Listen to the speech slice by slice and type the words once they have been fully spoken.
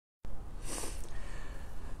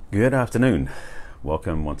Good afternoon.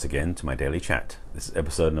 Welcome once again to my daily chat. This is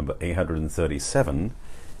episode number 837,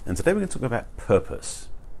 and today we're going to talk about purpose.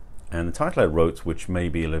 And the title I wrote, which may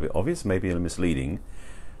be a little bit obvious, maybe a little misleading,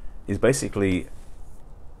 is basically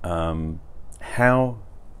how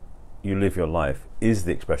you live your life is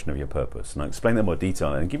the expression of your purpose. And I'll explain that in more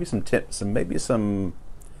detail and give you some tips and maybe some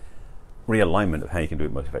realignment of how you can do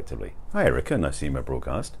it most effectively. Hi Erica, nice to see you in my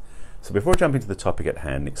broadcast. So before I jump into the topic at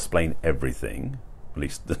hand and explain everything, at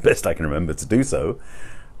least the best I can remember to do so,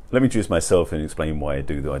 let me introduce myself and explain why I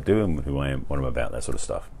do what I do and who I am, what I'm about, that sort of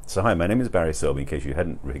stuff. So hi, my name is Barry Selby, in case you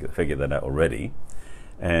hadn't figured that out already.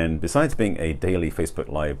 And besides being a daily Facebook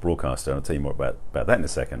Live broadcaster, I'll tell you more about that in a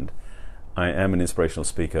second, I am an inspirational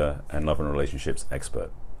speaker and love and relationships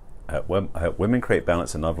expert. I help women create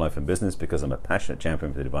balance in love, life and business because I'm a passionate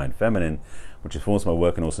champion for the divine feminine, which informs my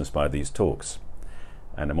work and also inspired these talks.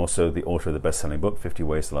 And I'm also the author of the best-selling book, 50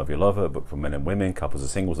 Ways to Love Your Lover, a book for men and women, couples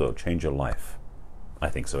and singles that will change your life. I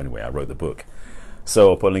think so anyway, I wrote the book. So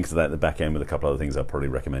I'll put links to that at the back end with a couple other things I'll probably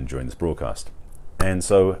recommend during this broadcast. And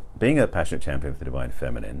so being a passionate champion for the divine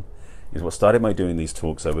feminine is what started my doing these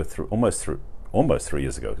talks almost 3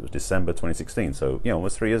 years ago. It was December 2016, so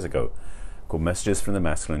almost 3 years ago, called Messages from the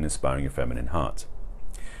Masculine Inspiring Your Feminine Heart.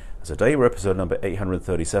 So today we're episode number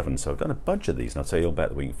 837, so I've done a bunch of these, and I'll tell you all about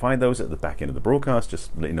that. We can find those at the back end of the broadcast,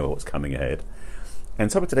 just to let you know what's coming ahead.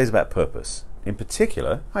 And the topic today is about purpose. In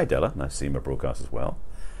particular, hi Della, nice to see you in my broadcast as well.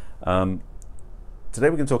 Today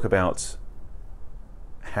we're going to talk about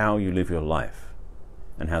how you live your life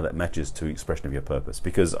and how that matches to the expression of your purpose.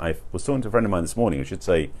 Because I was talking to a friend of mine this morning, I should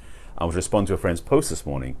say, I was responding to a friend's post this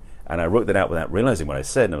morning, and I wrote that out without realizing what I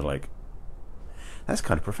said, and I was like, that's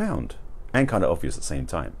kind of profound and kind of obvious at the same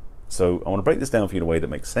time. So I want to break this down for you in a way that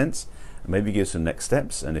makes sense and maybe give some next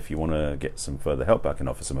steps, and if you want to get some further help, I can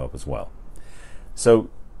offer some help as well. So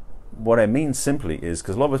what I mean simply is,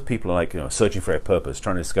 because a lot of people are like, searching for a purpose,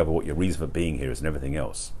 trying to discover what your reason for being here is and everything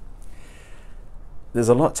else. There's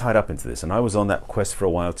a lot tied up into this, and I was on that quest for a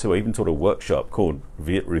while too. I even taught a workshop called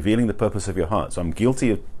Revealing the Purpose of Your Heart. So I'm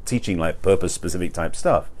guilty of teaching like purpose-specific type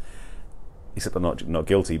stuff, except I'm not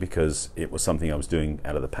guilty because it was something I was doing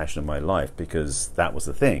out of the passion of my life, because that was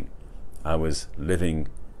the thing. I was living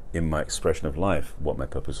in my expression of life what my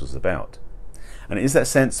purpose was about. And it is that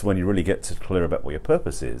sense when you really get to clear about what your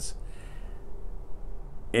purpose is,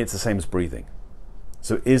 it's the same as breathing.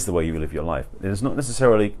 So it is the way you live your life. It is not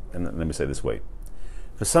necessarily, and let me say it this way,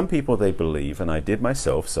 for some people they believe, and I did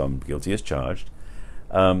myself, so I'm guilty as charged,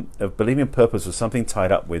 of believing purpose was something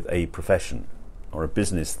tied up with a profession or a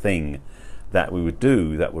business thing that we would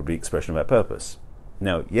do that would be expression of our purpose.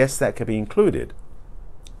 Now, yes, that could be included,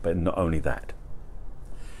 but not only that.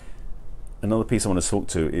 Another piece I want to talk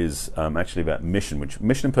to is actually about mission, which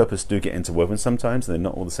mission and purpose do get interwoven sometimes. They're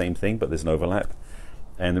not all the same thing, but there's an overlap.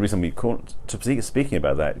 And the reason we speaking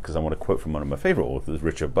about that, because I want to quote from one of my favorite authors,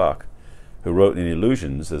 Richard Bach, who wrote in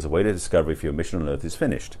Illusions, there's a way to discover if your mission on earth is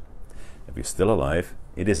finished. If you're still alive,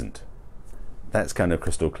 it isn't. That's kind of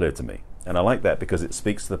crystal clear to me. And I like that because it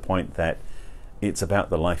speaks to the point that it's about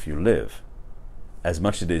the life you live as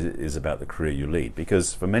much as it is about the career you lead.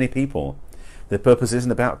 Because for many people, their purpose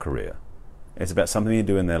isn't about career. It's about something you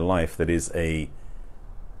do in their life that is it's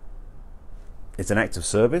an act of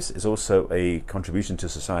service. It's also a contribution to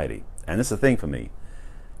society. And that's the thing for me.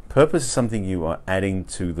 Purpose is something you are adding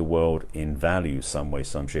to the world in value, some way,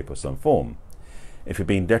 some shape, or some form. If you're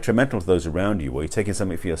being detrimental to those around you, or you're taking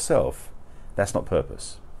something for yourself, that's not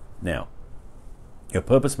purpose. Now, your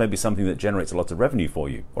purpose may be something that generates a lot of revenue for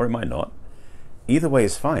you, or it might not. Either way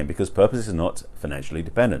is fine, because purpose is not financially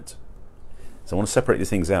dependent. So I want to separate these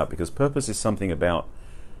things out, because purpose is something about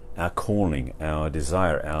our calling, our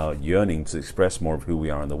desire, our yearning to express more of who we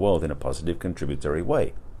are in the world in a positive, contributory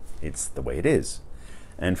way. It's the way it is.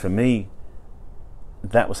 And for me,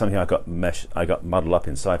 that was something I got muddled up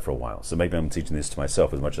inside for a while. So maybe I'm teaching this to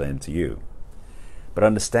myself as much as I am to you. But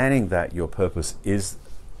understanding that your purpose is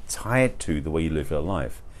tied to the way you live your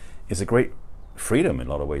life is a great freedom in a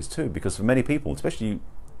lot of ways too, because for many people, especially,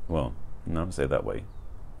 well, no, I'll say it that way.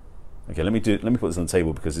 Okay, let me put this on the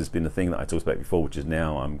table, because it's been a thing that I talked about before, which is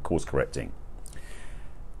now I'm course correcting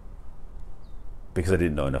because I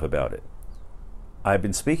didn't know enough about it. I've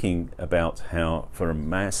been speaking about how for a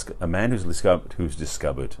man who's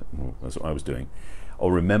discovered, that's what I was doing,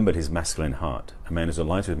 or remembered his masculine heart, a man who's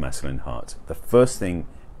aligned with masculine heart, the first thing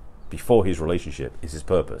before his relationship is his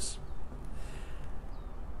purpose,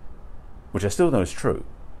 which I still know is true.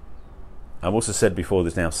 I've also said before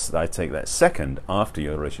this now, I take that second after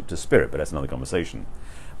your relationship to spirit, but that's another conversation.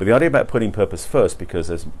 But the idea about putting purpose first, because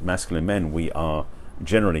as masculine men, we are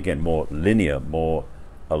generally, again, more linear, more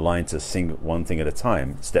aligned to one thing at a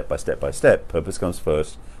time, step by step by step. Purpose comes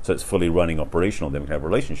first, so it's fully running operational, then we can have a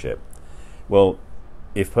relationship. Well,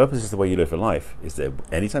 if purpose is the way you live your life, is there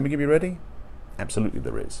any time you can be ready? Absolutely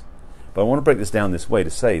there is. But I want to break this down this way to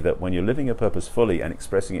say that when you're living your purpose fully and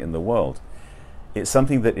expressing it in the world, it's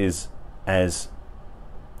something that is as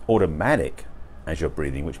automatic as you're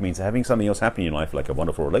breathing, which means having something else happen in your life, like a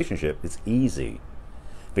wonderful relationship, is easy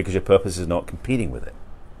because your purpose is not competing with it.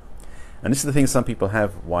 And this is the thing some people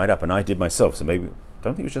have wired up, and I did myself, so maybe,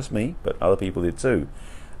 don't think it was just me, but other people did too,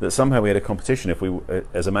 that somehow we had a competition if we,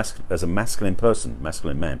 as a masculine person,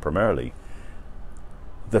 masculine man primarily,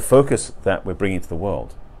 the focus that we're bringing to the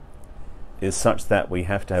world is such that we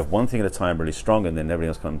have to have one thing at a time really strong, and then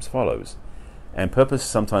everything else follows. And purpose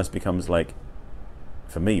sometimes becomes like,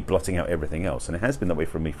 for me, blotting out everything else. And it has been that way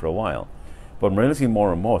for me for a while. But I'm realizing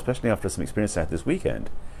more and more, especially after some experience I had this weekend,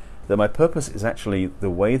 that my purpose is actually the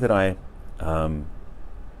way that I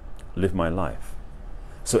live my life.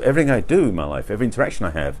 So everything I do in my life, every interaction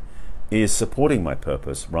I have, is supporting my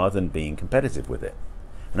purpose rather than being competitive with it.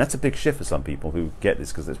 And that's a big shift for some people who get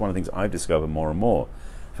this, because it's one of the things I've discovered more and more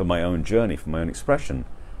for my own journey, for my own expression,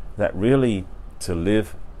 that really to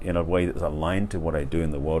live in a way that's aligned to what I do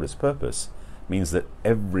in the world as purpose means that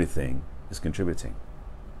everything is contributing.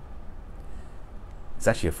 It's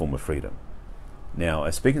actually a form of freedom. Now, I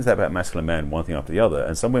was speaking to that about masculine man, one thing after the other,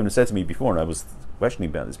 and some women said to me before, and I was questioning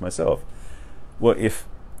about this myself, well, if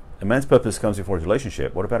a man's purpose comes before his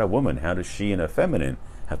relationship, what about a woman? How does she and her feminine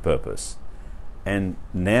have purpose? And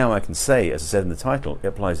now I can say, as I said in the title, it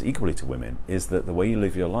applies equally to women, is that the way you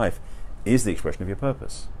live your life is the expression of your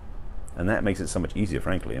purpose. And that makes it so much easier,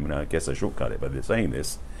 frankly. I mean, I guess I shortcut it by saying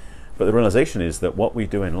this, but the realization is that what we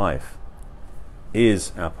do in life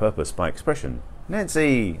is our purpose by expression.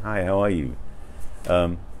 Nancy, hi, how are you?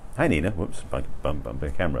 Hi, Nina. Whoops, bump the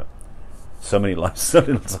camera. So many lives, so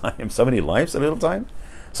little time. So many lives, so little time?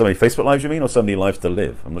 So many Facebook lives, you mean, or so many lives to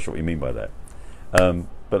live? I'm not sure what you mean by that.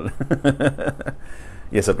 But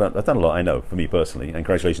yes, I've done a lot, I know, for me personally. And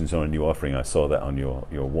congratulations on a new offering. I saw that on your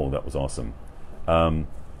wall. That was awesome.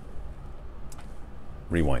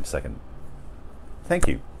 Rewind a second. Thank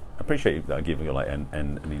you. I appreciate you giving your light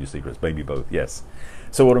and New Secrets, maybe both, yes.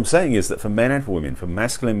 So what I'm saying is that for men and for women, for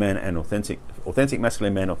masculine men and authentic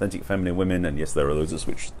masculine men, authentic feminine women, and yes, there are those that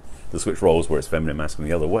switch roles where it's feminine, masculine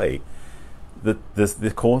the other way,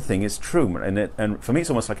 the core thing is true. And for me,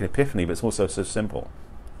 it's almost like an epiphany, but it's also so simple,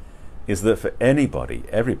 is that for anybody,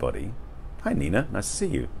 everybody, hi Nina, nice to see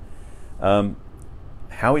you,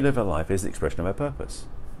 how we live our life is the expression of our purpose.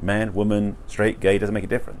 Man, woman, straight, gay, doesn't make a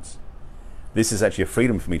difference. This is actually a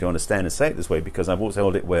freedom for me to understand and say it this way, because I've always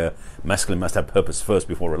held it where masculine must have purpose first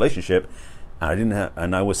before relationship, and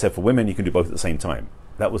I always said for women you can do both at the same time.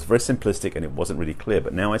 That was very simplistic and it wasn't really clear,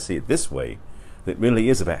 but now I see it this way, that it really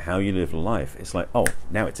is about how you live life. It's like, oh,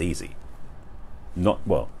 now it's easy.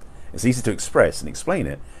 It's easy to express and explain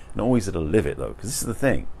it, not always to live it though, because this is the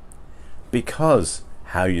thing. Because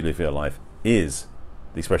how you live your life is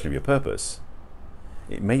the expression of your purpose,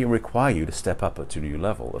 it may require you to step up to a new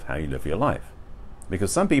level of how you live your life.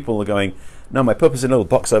 Because some people are going, no, my purpose is in a little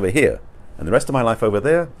box over here, and the rest of my life over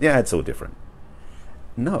there, yeah, it's all different.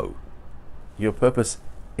 No. Your purpose,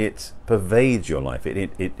 it pervades your life.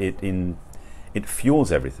 It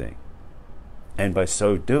fuels everything. And by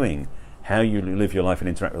so doing, how you live your life and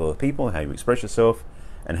interact with other people, how you express yourself,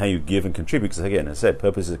 and how you give and contribute. Because again, as I said,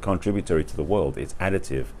 purpose is contributory to the world. It's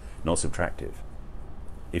additive, not subtractive.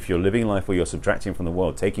 If you're living life where you're subtracting from the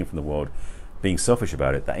world, taking from the world, being selfish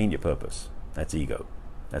about it, that ain't your purpose. That's ego.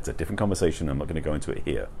 That's a different conversation. I'm not going to go into it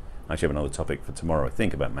here. I actually have another topic for tomorrow, I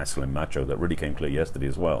think, about masculine macho that really came clear yesterday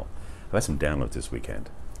as well. I've had some downloads this weekend.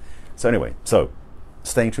 So anyway,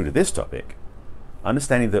 staying true to this topic,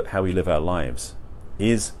 understanding that how we live our lives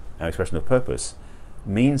is our expression of purpose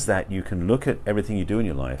means that you can look at everything you do in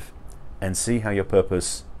your life and see how your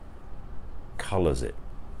purpose colors it,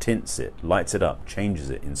 tints it, lights it up, changes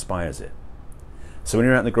it, inspires it. So when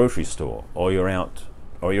you're out in the grocery store, or you're on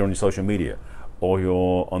your social media, or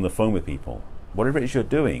you're on the phone with people, whatever it is you're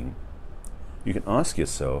doing, you can ask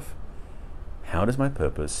yourself, how does my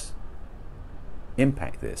purpose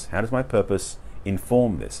impact this? How does my purpose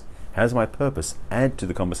inform this? How does my purpose add to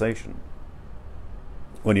the conversation?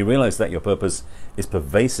 When you realize that your purpose is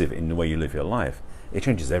pervasive in the way you live your life, it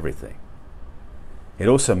changes everything. It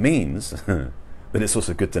also means that it's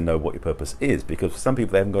also good to know what your purpose is, because for some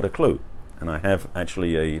people they haven't got a clue. And I have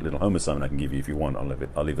actually a little home assignment I can give you if you want.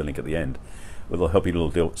 I'll leave the link at the end. It'll help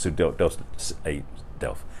you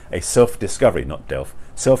a self-discovery, not delf,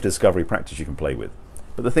 self-discovery practice you can play with.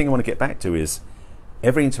 But the thing I want to get back to is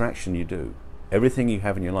every interaction you do, everything you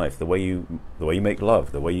have in your life, the way you make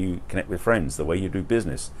love, the way you connect with friends, the way you do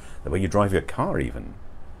business, the way you drive your car even,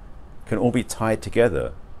 can all be tied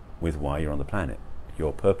together with why you're on the planet,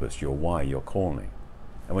 your purpose, your why, your calling.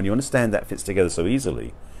 And when you understand that fits together so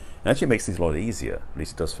easily, it actually makes things a lot easier, at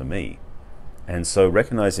least it does for me. And so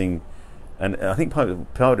recognizing, and I think part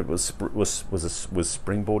of it was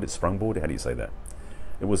springboard. It's sprungboard. How do you say that?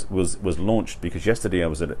 It was launched because yesterday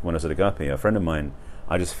when I was at Agape, a friend of mine,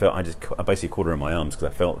 I basically caught her in my arms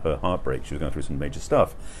because I felt her heartbreak. She was going through some major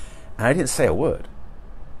stuff, and I didn't say a word,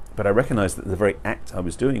 but I recognized that the very act I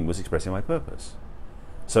was doing was expressing my purpose.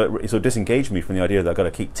 So it sort of disengaged me from the idea that I've got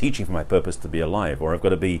to keep teaching for my purpose to be alive, or I've got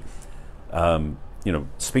to be,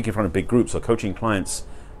 speaking in front of big groups or coaching clients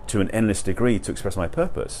to an endless degree to express my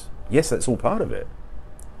purpose. Yes, that's all part of it.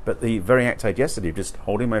 But the very act I had yesterday of just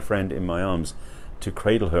holding my friend in my arms to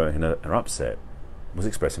cradle her in her upset was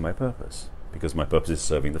expressing my purpose, because my purpose is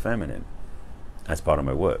serving the feminine as part of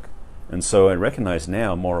my work. And so I recognize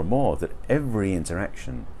now more and more that every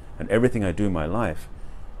interaction and everything I do in my life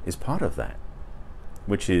is part of that,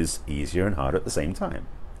 which is easier and harder at the same time.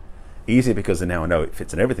 Easier because now I know it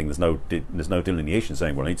fits in everything. There's no delineation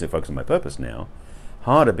saying, well, I need to focus on my purpose now.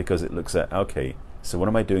 Harder because it looks at, okay, so what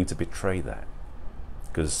am I doing to betray that?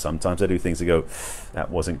 Because sometimes I do things that go,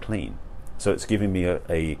 that wasn't clean. So it's giving me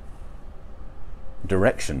a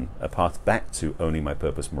direction, a path back to owning my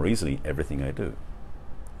purpose more easily, everything I do.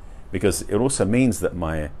 Because it also means that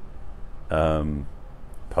my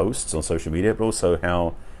posts on social media, but also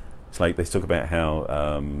how, it's like they talk about how,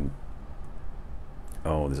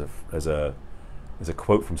 there's a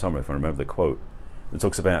quote from somewhere, if I remember the quote, that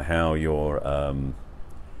talks about how you're,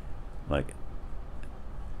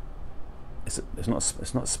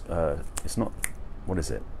 what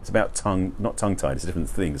is it? It's about not tongue-tied, it's a different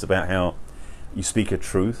thing. It's about how you speak a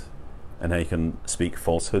truth and how you can speak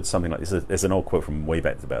falsehood, something like this. There's an old quote from way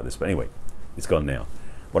back about this, but anyway, it's gone now.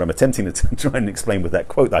 What I'm attempting to try and explain with that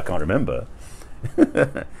quote that I can't remember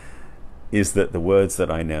is that the words that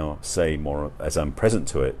I now say, more as I'm present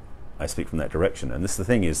to it, I speak from that direction. And this, the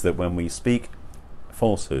thing is that when we speak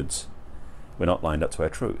falsehoods, we're not lined up to our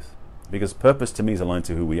truth. Because purpose to me is aligned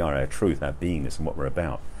to who we are, our truth, our beingness, and what we're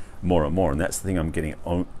about, more and more. And that's the thing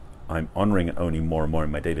I'm honoring and owning more and more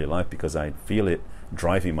in my daily life, because I feel it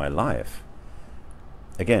driving my life,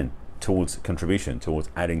 again, towards contribution, towards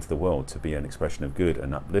adding to the world, to be an expression of good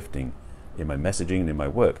and uplifting in my messaging and in my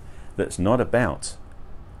work. That's not about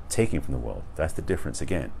taking from the world. That's the difference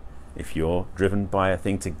again. If you're driven by a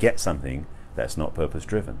thing to get something, that's not purpose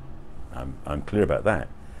driven. I'm clear about that.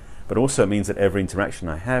 But also it means that every interaction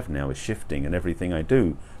I have now is shifting, and everything I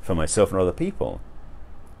do for myself and other people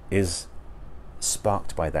is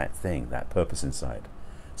sparked by that thing, that purpose inside.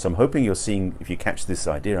 So I'm hoping you're seeing, if you catch this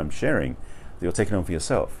idea I'm sharing, that you'll take it on for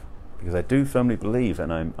yourself. Because I do firmly believe,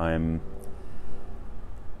 and I'm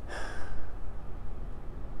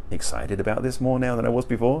excited about this more now than I was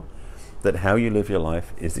before, that how you live your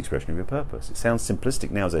life is the expression of your purpose. It sounds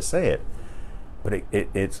simplistic now as I say it, but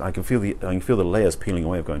it's I can feel the layers peeling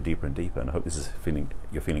away, of going deeper and deeper. And I hope this is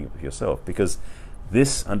you're feeling it with yourself, because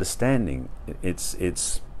this understanding, it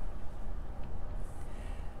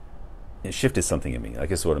shifted something in me. I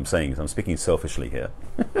guess what I'm saying is, I'm speaking selfishly here.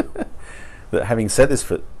 That having said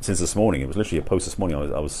this since this morning, it was literally a post this morning.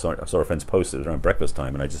 I saw a friend's post. It was around breakfast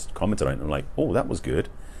time, and I just commented on it. And I'm like, oh, that was good.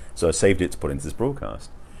 So I saved it to put into this broadcast.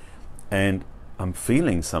 And I'm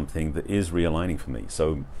feeling something that is realigning for me.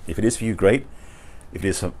 So if it is for you, great. If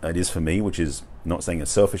it is for me, which is not saying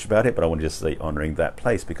it's selfish about it, but I want to just say honoring that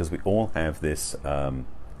place, because we all have this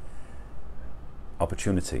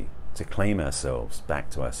opportunity to claim ourselves back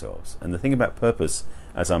to ourselves. And the thing about purpose,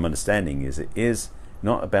 as I'm understanding, is it is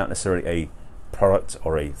not about necessarily a product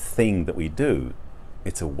or a thing that we do.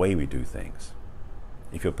 It's a way we do things.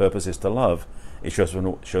 If your purpose is to love, it shows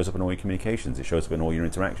up in all your communications. It shows up in all your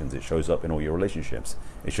interactions. It shows up in all your relationships.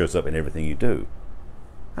 It shows up in everything you do.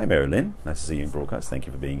 Hi, Marilyn. Nice to see you in broadcast. Thank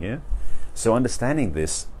you for being here. So understanding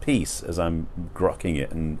this piece as I'm grokking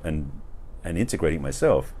it and integrating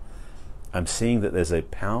myself, I'm seeing that there's a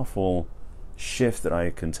powerful shift that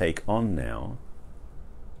I can take on now.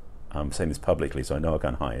 I'm saying this publicly, so I know I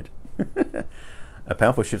can't hide. A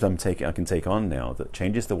powerful shift I can take on now that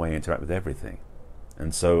changes the way I interact with everything.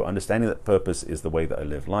 And so understanding that purpose is the way that I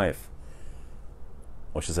live life,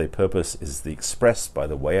 or should I say purpose is expressed by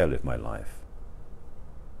the way I live my life.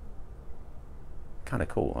 Kind of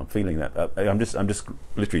cool. I'm feeling that. I'm just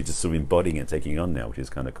literally just sort of embodying it, taking it on now, which is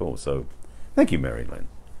kind of cool. So thank you, Mary Lynn.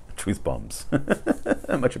 Truth bombs.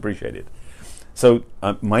 Much appreciated. So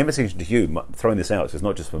my invitation to you, throwing this out, so it's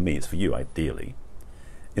not just for me, it's for you ideally,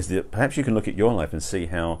 is that perhaps you can look at your life and see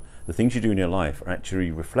how the things you do in your life are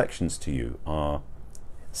actually reflections to you, are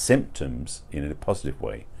symptoms in a positive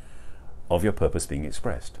way of your purpose being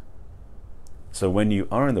expressed. So when you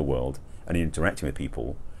are in the world and you're interacting with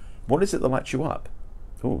people, what is it that lights you up?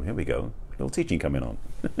 Oh, here we go. A little teaching coming on.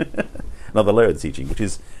 Another layer of the teaching, which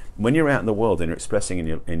is when you're out in the world and you're expressing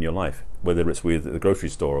in your life, whether it's with the grocery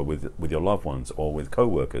store or with your loved ones or with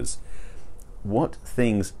co-workers, what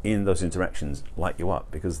things in those interactions light you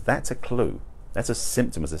up? Because that's a clue. That's a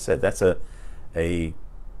symptom, as I said. That's a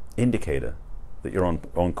indicator that you're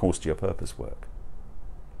on course to your purpose work.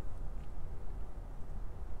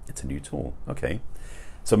 It's a new tool. Okay.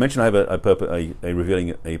 So I mentioned I have a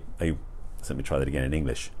revealing let me try that again in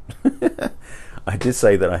English. I did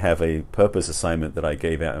say that I have a purpose assignment that I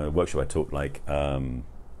gave out in a workshop I taught like 8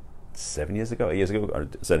 years ago. I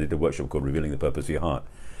said I did a workshop called Revealing the Purpose of Your Heart.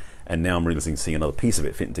 And now I'm realizing seeing another piece of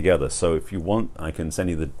it fitting together. So if you want, I can send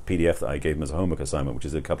you the PDF that I gave them as a homework assignment, which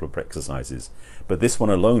is a couple of exercises. But this one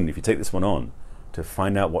alone, if you take this one on, to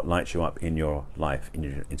find out what lights you up in your life, in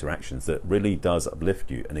your interactions, that really does uplift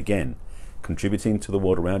you. And again, contributing to the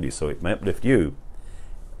world around you. So it may uplift you,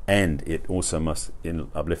 and it also must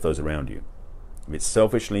uplift those around you. If it's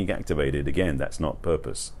selfishly activated, again, that's not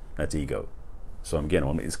purpose, that's ego. So again, I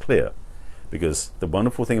want to make this clear, because the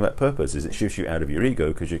wonderful thing about purpose is it shifts you out of your ego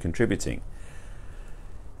because you're contributing.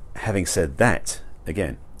 Having said that,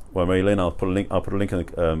 again, well, Mary Lynn, I'll put a link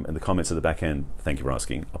in the comments at the back end. Thank you for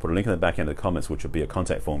asking. I'll put a link in the back end of the comments, which will be a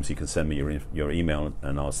contact form, so you can send me your email,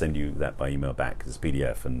 and I'll send you that by email back. It's a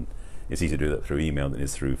PDF, and it's easier to do that through email than it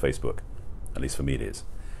is through Facebook. At least for me, it is.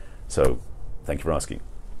 So, thank you for asking.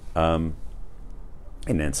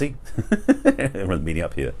 Hey, Nancy. I'm running the meeting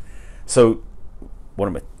up here. So,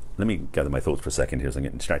 let me gather my thoughts for a second here as I'm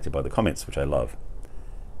getting distracted by the comments, which I love.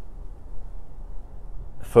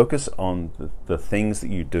 Focus on the things that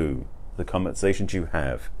you do, the conversations you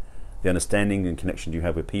have, the understanding and connection you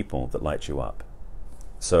have with people that light you up.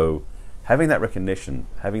 So, having that recognition,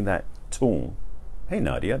 having that tool. Hey,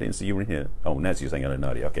 Nadia, I didn't see you in here. Oh, Nancy, you're saying hello,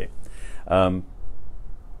 Nadia. Okay.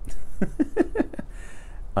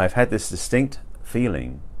 I've had this distinct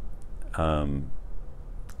feeling,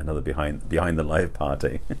 another behind the live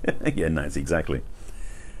party. Yeah, Nancy, exactly.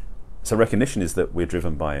 So recognition is that we're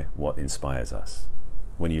driven by what inspires us.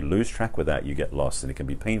 When you lose track with that, you get lost, and it can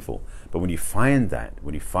be painful. But when you find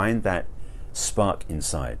that spark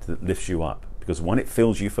inside that lifts you up, because one, it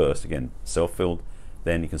fills you first, again, self-filled,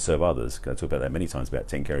 then you can serve others. I talk about that many times, about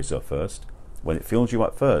taking care of yourself first. When it fills you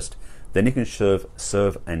up first, then you can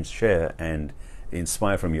serve and share and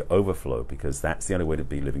inspire from your overflow, because that's the only way to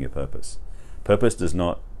be living your purpose. Purpose does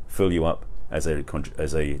not fill you up as a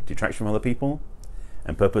detraction from other people,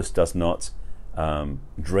 and purpose does not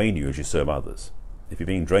drain you as you serve others. If you're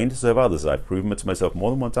being drained to serve others, I've proven it to myself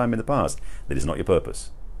more than one time in the past, that is not your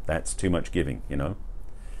purpose. That's too much giving, you know.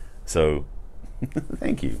 So,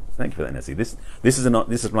 thank you for that, Nancy. This is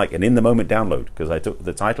like an in the moment download, because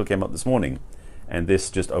the title came up this morning, and this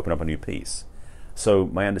just opened up a new piece. So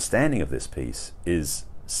my understanding of this piece is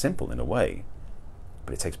simple in a way,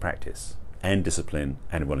 but it takes practice and discipline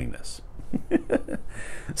and willingness.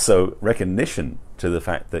 So recognition to the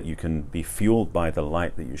fact that you can be fueled by the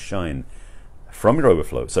light that you shine from your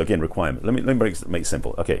overflow. So again, requirement. Let me make it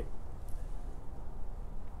simple. Okay.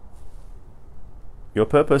 Your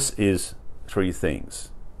purpose is three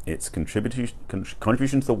things. It's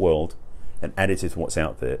contribution to the world and additive to what's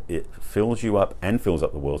out there. It fills you up and fills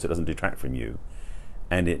up the world, so it doesn't detract from you.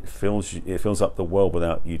 And it fills up the world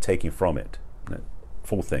without you taking from it.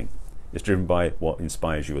 Full thing. It's driven by what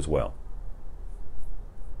inspires you as well.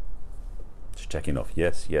 Just checking off.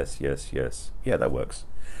 Yes, yes, yes, yes. Yeah, that works.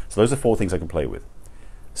 So those are four things I can play with.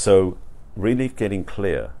 So really getting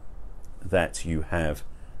clear that you have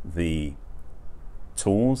the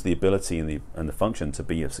tools, the ability, and the function to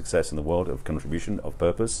be a success in the world of contribution, of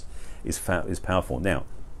purpose, is powerful. Now,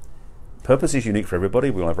 purpose is unique for everybody.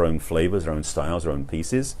 We all have our own flavors, our own styles, our own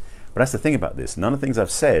pieces. But that's the thing about this. None of the things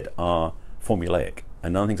I've said are formulaic.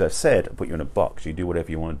 And none of the things I've said put you in a box. You do whatever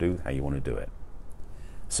you want to do, how you want to do it.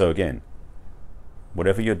 So again,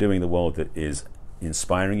 whatever you're doing in the world that is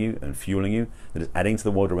inspiring you and fueling you, that is adding to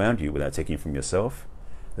the world around you without taking from yourself,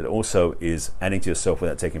 that also is adding to yourself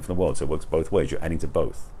without taking from the world. So it works both ways. You're adding to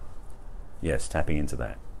both. Yes, tapping into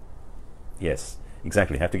that. Yes,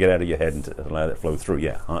 exactly. You have to get out of your head and to allow that flow through.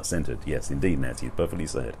 Yeah, heart-centered. Yes, indeed, Nancy. Perfectly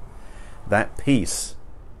said. That piece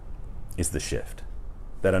is the shift.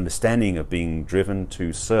 That understanding of being driven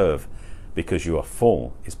to serve because you are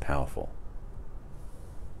full is powerful.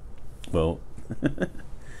 Well, I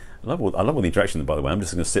love all the interaction, by the way. I'm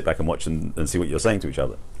just going to sit back and watch and see what you're saying to each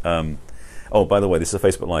other. Oh, by the way, this is a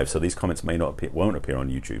Facebook Live, so these comments won't appear on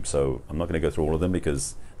YouTube. So I'm not going to go through all of them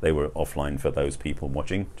because they were offline for those people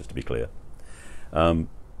watching, just to be clear.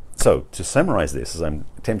 So to summarize this, as I'm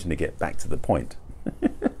attempting to get back to the point,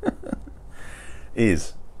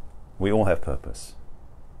 is we all have purpose.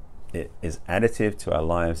 It is additive to our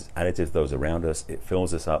lives, it's additive to those around us. It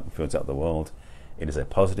fills us up and fills out the world. It is a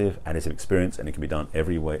positive, additive experience, and it can be done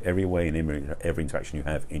every way and every interaction you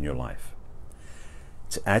have in your life.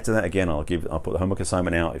 To add to that, again, I'll put the homework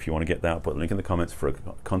assignment out. If you want to get that, I'll put the link in the comments for a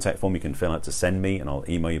contact form you can fill out to send me, and I'll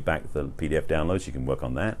email you back the PDF downloads. You can work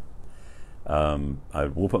on that. I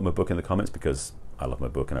will put my book in the comments because I love my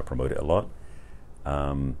book and I promote it a lot.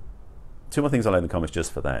 Two more things I'll add in the comments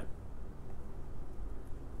just for that.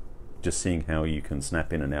 Just seeing how you can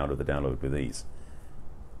snap in and out of the download with ease.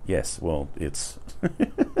 Yes, well, it's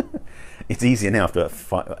it's easier now after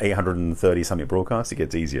 830 something broadcasts. It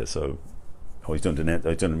gets easier. So, he's doing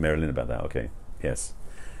to Marilyn about that. Okay, yes.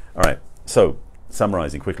 All right. So,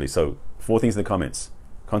 summarizing quickly. So, 4 things in the comments.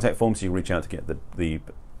 Contact forms. You reach out to get the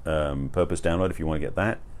purpose download if you want to get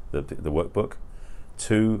that, the workbook.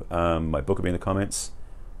 2, my book will be in the comments.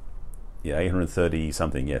 Yeah, 830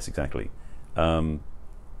 something. Yes, exactly.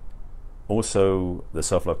 Also, the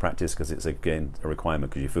self-love practice, because it's again a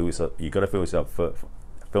requirement, because you got to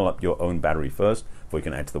fill up your own battery first before you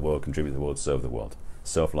can add to the world, contribute to the world, serve the world.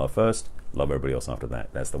 Self-love first, love everybody else after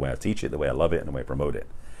that. That's the way I teach it, the way I love it, and the way I promote it.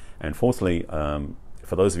 And fourthly,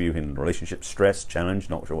 for those of you in relationship stress, challenge,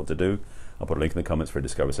 not sure what to do, I'll put a link in the comments for a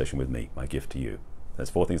discover session with me, my gift to you. That's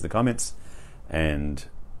 4 things in the comments, and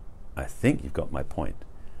I think you've got my point.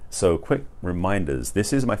 So quick reminders,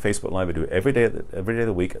 this is my Facebook Live. I do it every day of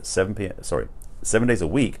the week at 7 p.m. Sorry, 7 days a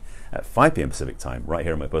week at 5 p.m. Pacific time, right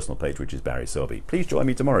here on my personal page, which is Barry Selby. Please join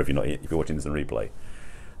me tomorrow if you're watching this in replay.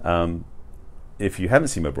 If you haven't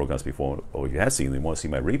seen my broadcast before, or if you have seen them and want to see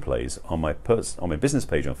my replays, on my business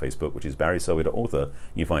page on Facebook, which is barryselby.author,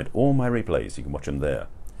 you find all my replays. You can watch them there.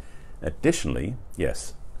 Additionally,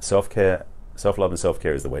 yes, self-care, self-love and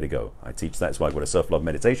self-care is the way to go. I teach that, so I've got a self-love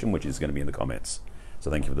meditation, which is going to be in the comments. So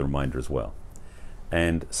thank you for the reminder as well.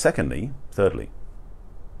 And thirdly,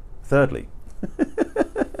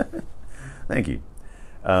 thank you.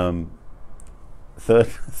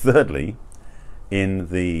 Thirdly, in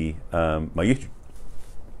the my YouTube,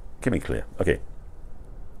 get me clear. Okay.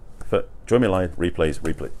 Join me live,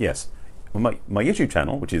 replay. Yes, my YouTube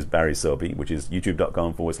channel, which is Barry Selby, which is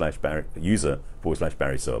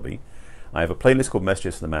youtube.com/user/Barry Selby. I have a playlist called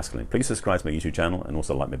Messages for the Masculine. Please subscribe to my YouTube channel and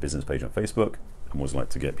also like my business page on Facebook. I always like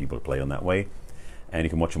to get people to play on that way. And you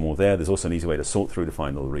can watch them all there. There's also an easy way to sort through to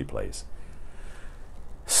find all the replays.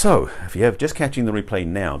 So, if you have just catching the replay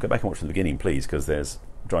now, go back and watch from the beginning, please, because I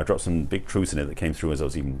dropped some big truths in it that came through as I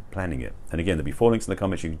was even planning it. And again, there'll be 4 links in the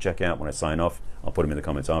comments you can check out when I sign off. I'll put them in the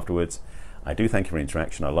comments afterwards. I do thank you for your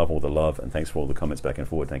interaction. I love all the love, and thanks for all the comments back and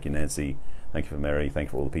forward. Thank you, Nancy. Thank you for Mary. Thank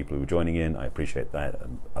you for all the people who are joining in. I appreciate that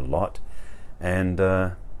a lot. And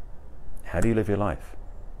how do you live your life?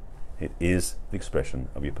 It is the expression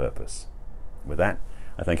of your purpose. With that,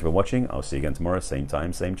 I thank you for watching. I'll see you again tomorrow, same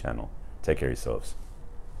time, same channel. Take care of yourselves.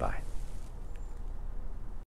 Bye.